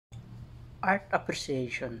Art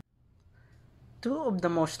appreciation. Two of the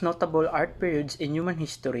most notable art periods in human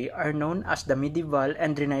history are known as the medieval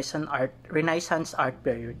and Renaissance art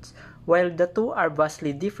periods. While the two are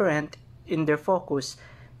vastly different in their focus,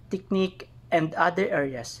 technique, and other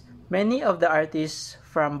areas, many of the artists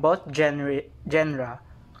from both genre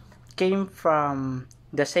came from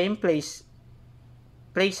the same places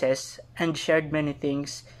and shared many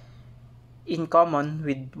things in common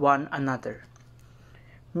with one another.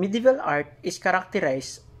 Medieval art is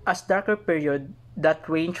characterized as darker period that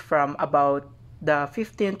range from about the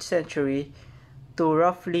 15th century to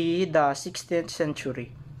roughly the 16th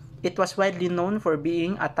century. It was widely known for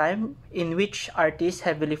being a time in which artists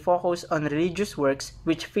heavily focused on religious works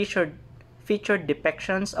which featured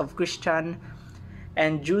depictions of Christian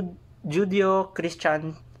and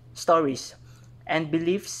Judeo-Christian stories and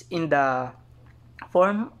beliefs in the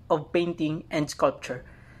form of painting and sculpture.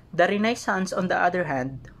 The Renaissance, on the other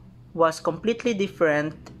hand, was completely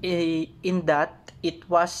different in that it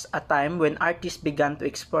was a time when artists began to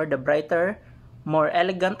explore the brighter, more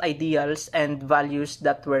elegant ideals and values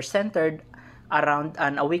that were centered around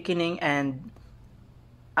an awakening and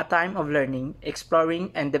a time of learning,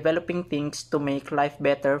 exploring, and developing things to make life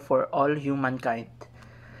better for all humankind.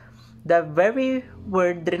 The very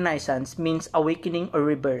word Renaissance means awakening or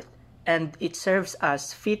rebirth, and it serves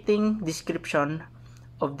as fitting description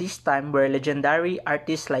of this time where legendary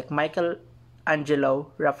artists like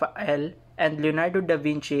Michelangelo, Raphael, and Leonardo da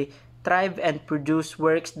Vinci thrive and produce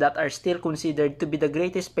works that are still considered to be the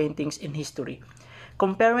greatest paintings in history.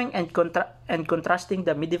 Comparing and contrasting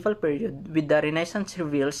the medieval period with the Renaissance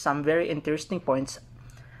reveals some very interesting points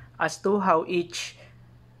as to how each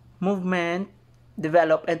movement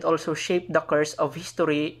developed and also shaped the course of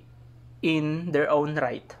history in their own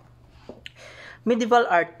right. Medieval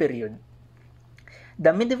art period.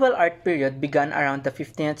 The medieval art period began around the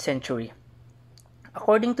 15th century.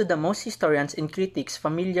 According to the most historians and critics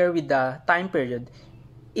familiar with the time period,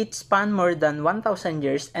 it spanned more than 1,000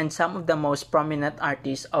 years, and some of the most prominent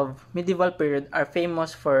artists of medieval period are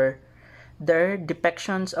famous for their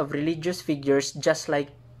depictions of religious figures just like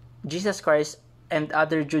Jesus Christ and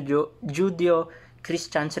other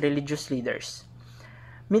Judeo-Christian religious leaders.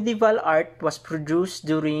 Medieval art was produced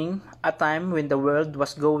during a time when the world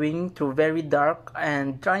was going through very dark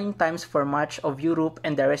and trying times for much of Europe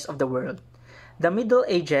and the rest of the world. The Middle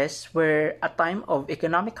Ages were a time of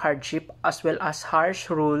economic hardship as well as harsh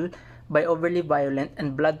rule by overly violent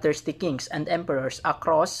and bloodthirsty kings and emperors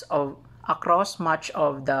across much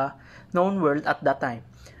of the known world at that time.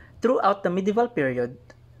 Throughout the medieval period,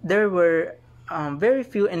 there were very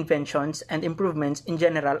few inventions and improvements in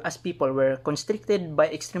general as people were constricted by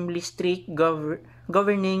extremely strict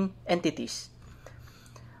governing entities.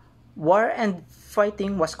 War and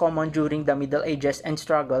fighting was common during the Middle Ages and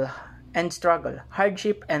struggle,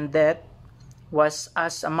 hardship and death was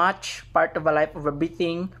as much part of a life of a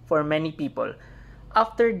breathing for many people.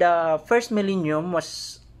 After the first millennium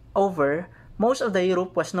was over, most of the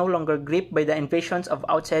Europe was no longer gripped by the invasions of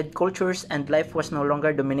outside cultures and life was no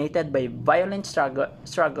longer dominated by violent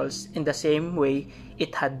struggles in the same way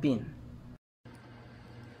it had been.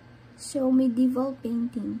 So, medieval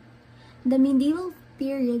painting. The medieval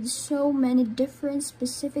period saw many different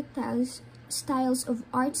specific styles of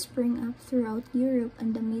art spring up throughout Europe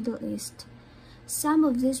and the Middle East. Some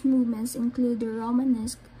of these movements include the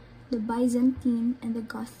Romanesque, the Byzantine, and the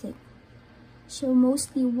Gothic. So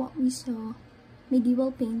mostly what we saw,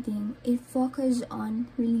 medieval painting, it focused on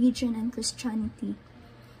religion and Christianity.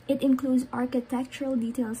 It includes architectural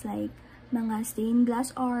details like mga stained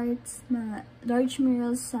glass arts, mga large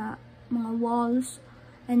murals sa mga walls,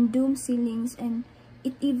 and dome ceilings, and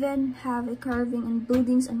it even have a carving in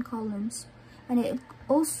buildings and columns. And it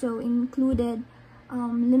also included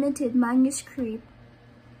limited manuscript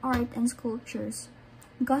art and sculptures.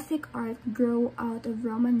 Gothic art grew out of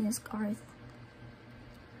Romanesque art.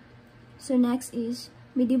 So next is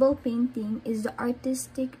medieval painting is the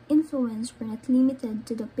artistic influence were not limited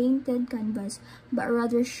to the painted canvas, but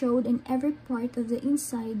rather showed in every part of the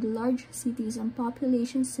inside large cities and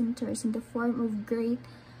population centers in the form of great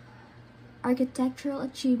architectural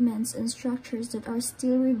achievements and structures that are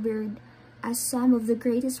still revered as some of the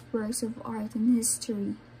greatest works of art in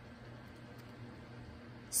history.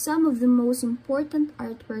 Some of the most important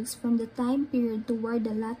artworks from the time period toward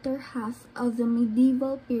the latter half of the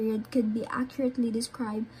medieval period could be accurately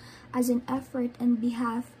described as an effort on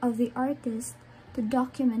behalf of the artist to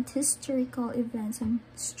document historical events and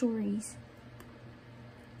stories.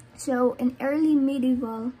 So in early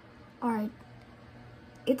medieval art,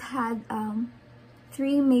 it had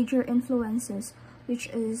three major influences, which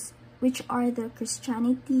are the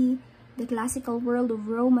Christianity, the classical world of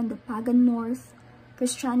Rome and the pagan North.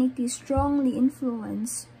 Christianity,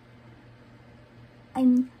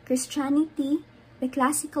 the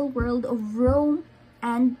classical world of Rome,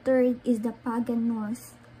 and third is the pagan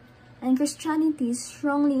North. And Christianity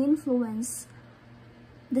strongly influenced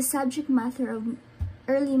the subject matter of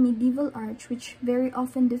early medieval art, which very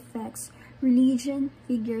often depicts religion,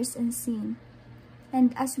 figures, and scene.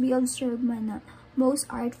 And as we observe, most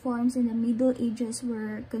art forms in the Middle Ages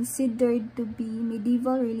were considered to be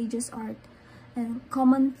medieval religious art. And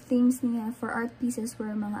common themes niya for art pieces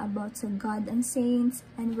were mga about sa God and saints,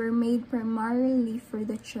 and were made primarily for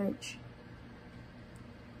the church.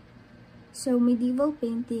 So medieval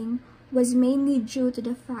painting was mainly due to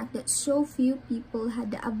the fact that so few people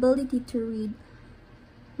had the ability to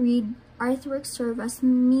read. Artwork served as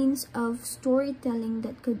means of storytelling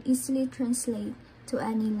that could easily translate to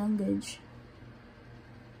any language.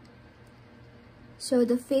 So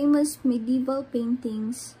the famous medieval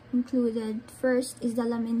paintings included: first is the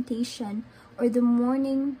Lamentation, or the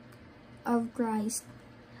Mourning of Christ.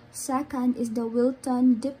 Second is the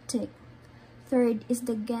Wilton Diptych. Third is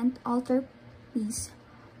the Ghent altarpiece.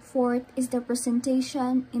 Fourth is the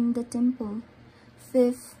Presentation in the Temple.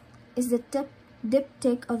 Fifth is the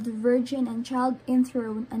Diptych of the Virgin and Child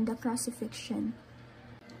enthroned and the Crucifixion.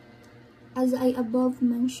 As I above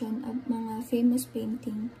mentioned of mga famous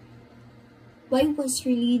painting, why was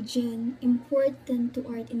religion important to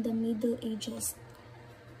art in the Middle Ages?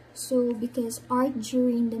 So, because art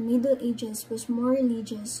during the Middle Ages was more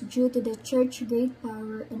religious due to the church's great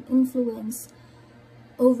power and influence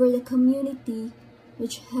over the community,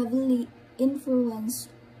 which heavily influenced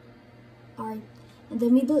art. And the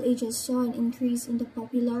Middle Ages saw an increase in the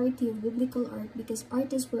popularity of biblical art because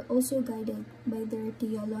artists were also guided by their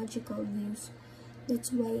theological views.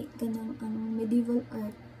 That's why ganang ang medieval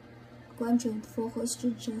art focused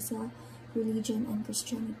siya sa religion and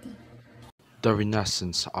Christianity. The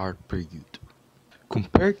Renaissance art period.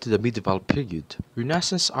 Compared to the medieval period,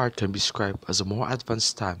 Renaissance art can be described as a more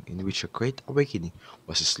advanced time in which a great awakening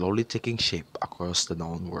was slowly taking shape across the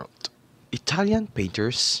known world. Italian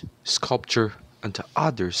painters, sculpture, and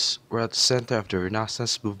others were at the center of the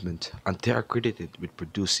Renaissance movement, and they are credited with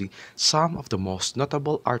producing some of the most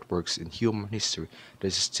notable artworks in human history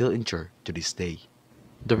that still endure to this day.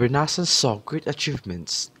 The Renaissance saw great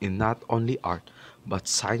achievements in not only art, but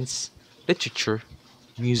science, literature,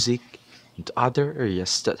 music, and other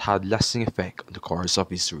areas that had lasting effect on the course of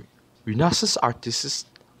history. Renaissance artists,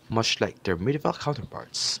 much like their medieval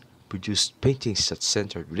counterparts, produced paintings that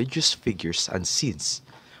centered religious figures and scenes,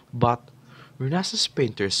 but Renaissance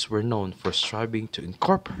painters were known for striving to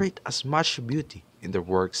incorporate as much beauty in their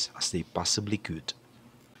works as they possibly could.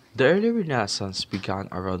 The early Renaissance began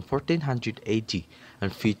around 1400 AD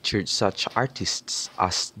and featured such artists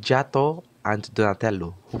as Giotto and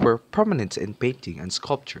Donatello, who were prominent in painting and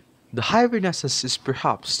sculpture. The High Renaissance is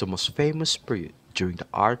perhaps the most famous period during the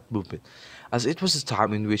art movement, as it was a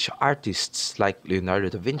time in which artists like Leonardo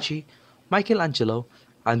da Vinci, Michelangelo,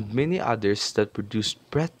 and many others that produced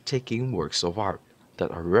breathtaking works of art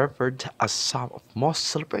that are revered as some of the most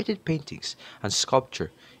celebrated paintings and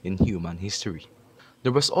sculpture in human history.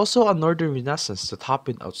 There was also a Northern Renaissance that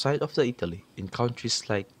happened outside of Italy in countries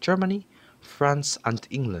like Germany, France, and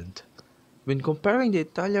England. When comparing the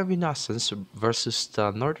Italian Renaissance versus the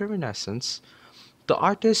Northern Renaissance, the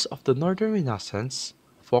artists of the Northern Renaissance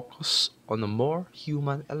focus on a more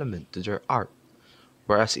human element to their art,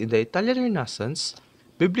 whereas in the Italian Renaissance,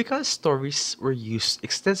 biblical stories were used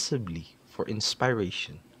extensively for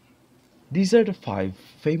inspiration. These are the 5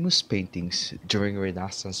 famous paintings during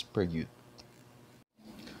Renaissance period.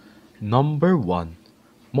 Number 1.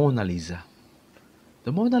 Mona Lisa.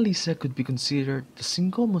 The Mona Lisa could be considered the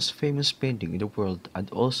single most famous painting in the world and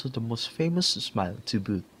also the most famous smile to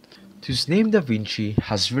boot. To his name, Da Vinci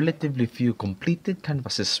has relatively few completed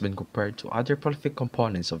canvases when compared to other prolific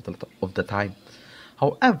components of the time.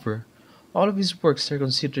 However, all of his works are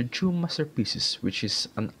considered true masterpieces, which is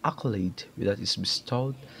an accolade that is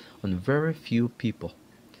bestowed on very few people.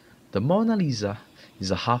 The Mona Lisa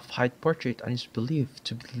is a half-height portrait and is believed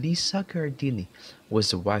to be Lisa Gherardini, who was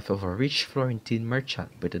the wife of a rich Florentine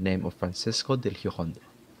merchant by the name of Francesco del Giocondo.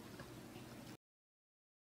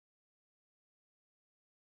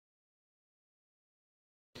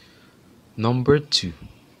 Number 2.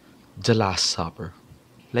 The Last Supper.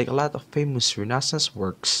 Like a lot of famous Renaissance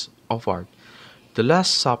works of art, The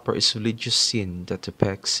Last Supper is a religious scene that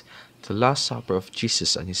depicts the Last Supper of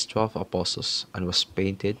Jesus and his 12 apostles and was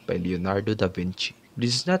painted by Leonardo da Vinci.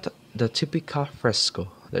 This is not the typical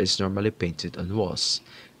fresco that is normally painted on walls.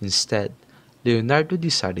 Instead, Leonardo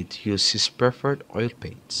decided to use his preferred oil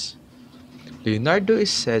paints. Leonardo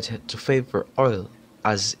is said to favor oil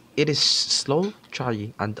as it is slow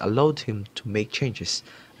drying and allowed him to make changes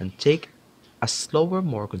and take a slower,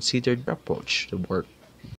 more considered approach to work.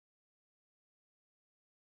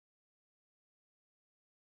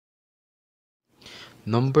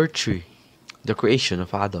 Number 3. The Creation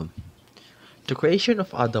of Adam. The Creation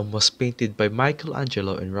of Adam was painted by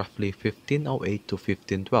Michelangelo in roughly 1508 to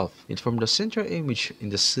 1512. It formed the central image in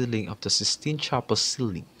the ceiling of the Sistine Chapel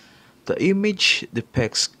ceiling. The image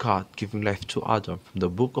depicts God giving life to Adam from the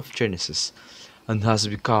book of Genesis and has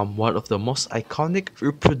become one of the most iconic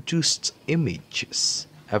reproduced images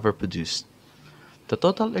ever produced. The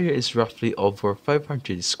total area is roughly over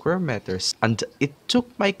 500 square meters, and it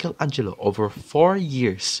took Michelangelo over 4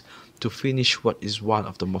 years to finish what is one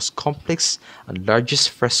of the most complex and largest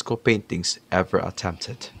fresco paintings ever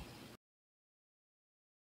attempted.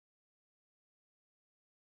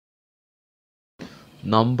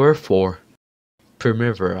 Number 4.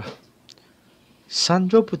 Primavera.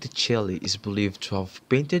 Sandro Botticelli is believed to have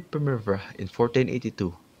painted Primavera in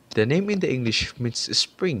 1482. The name in the English means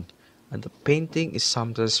spring, and the painting is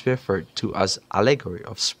sometimes referred to as allegory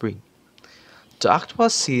of spring. The actual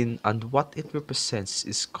scene and what it represents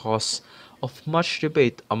is cause of much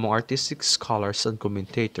debate among artistic scholars and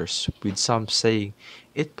commentators, with some saying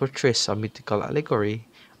it portrays a mythical allegory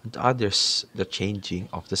and others the changing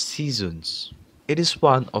of the seasons. It is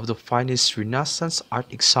one of the finest Renaissance art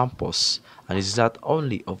examples and is not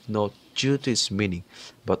only of note due to its meaning,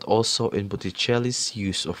 but also in Botticelli's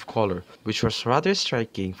use of color, which was rather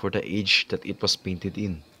striking for the age that it was painted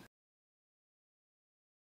in.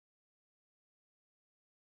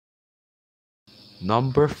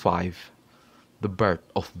 Number 5. The Birth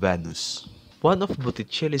of Venus. One of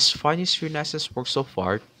Botticelli's finest Renaissance works of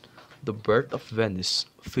art, The Birth of Venus,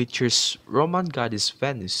 features Roman goddess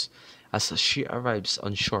Venus as she arrives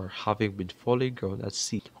on shore having been fully grown at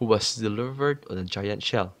sea, who was delivered on a giant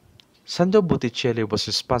shell. Sandro Botticelli was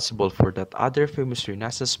responsible for that other famous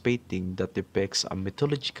Renaissance painting that depicts a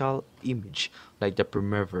mythological image like the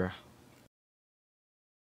Primavera.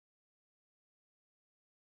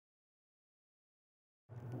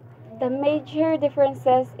 The major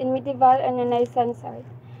differences in medieval and Renaissance art.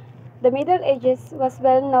 The Middle Ages was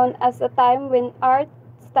well known as a time when art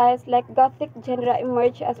styles like Gothic genre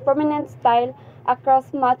emerged as prominent style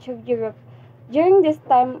across much of Europe. During this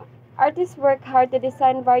time, artists worked hard to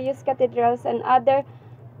design various cathedrals and other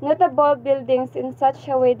notable buildings in such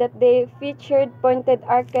a way that they featured pointed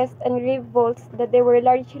arches and reeve vaults that they were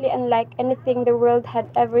largely unlike anything the world had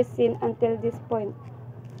ever seen until this point.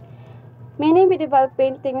 Many medieval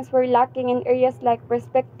paintings were lacking in areas like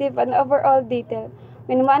perspective and overall detail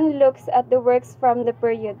when one looks at the works from the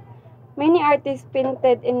period. Many artists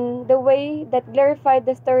painted in the way that glorified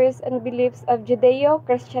the stories and beliefs of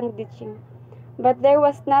Judeo-Christian teaching, but there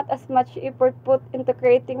was not as much effort put into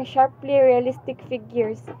creating sharply realistic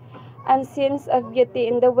figures and scenes of beauty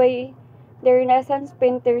in the way the Renaissance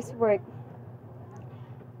painters worked.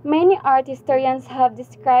 Many art historians have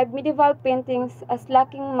described medieval paintings as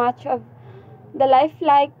lacking much of the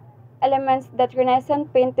lifelike elements that Renaissance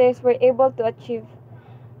painters were able to achieve.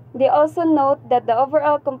 They also note that the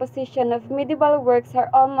overall composition of medieval works are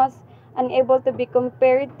almost unable to be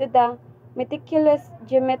compared to the meticulous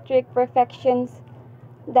geometric perfections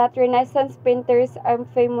that Renaissance painters are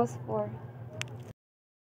famous for.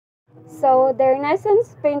 So, the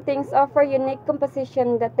Renaissance paintings offer unique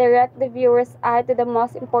composition that direct the viewer's eye to the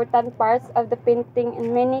most important parts of the painting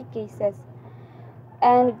in many cases.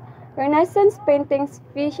 And Renaissance paintings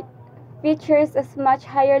features a much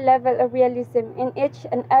higher level of realism in each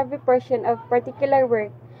and every portion of particular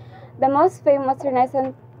work. The most famous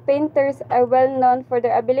Renaissance painters are well known for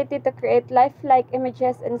their ability to create lifelike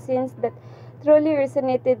images and scenes that truly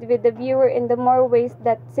resonated with the viewer in the more ways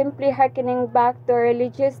than simply harkening back to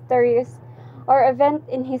religious stories or event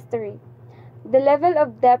in history. The level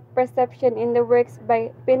of depth perception in the works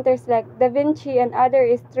by painters like Da Vinci and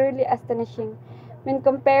others is truly astonishing when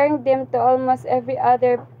comparing them to almost every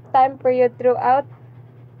other time period throughout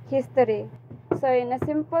history. So in a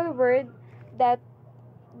simple word, that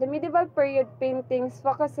the medieval period paintings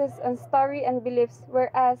focuses on story and beliefs,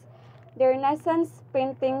 whereas the Renaissance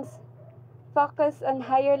paintings focus on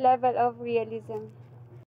higher level of realism.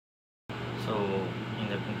 So, in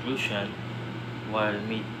the conclusion, while,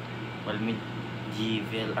 mid, while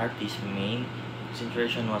medieval artists' main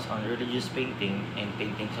concentration was on religious painting and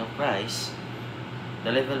paintings of Christ,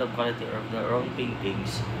 the level of quality of their own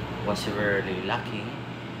paintings was severely lacking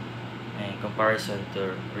in comparison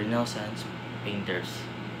to Renaissance painters.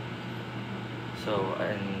 So,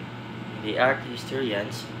 and the art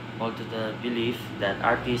historians hold to the belief that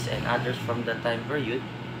artists and others from the time period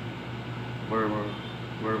were,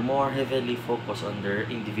 were more heavily focused on their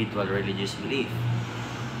individual religious belief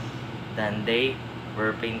than they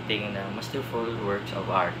were painting the masterful works of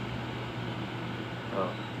art. So,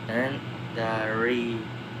 and the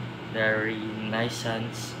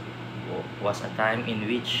Renaissance was a time in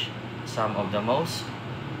which some of the most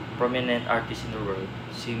prominent artists in the world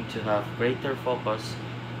seemed to have greater focus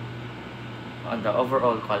on the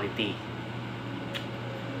overall quality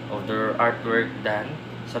of their artwork than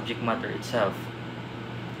subject matter itself.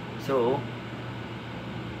 So,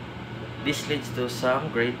 this leads to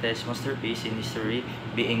some greatest masterpiece in history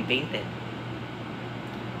being painted.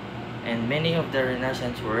 And many of the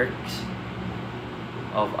Renaissance works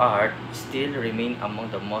of art still remain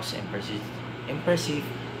among the most impressive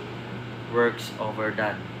works ever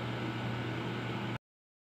done.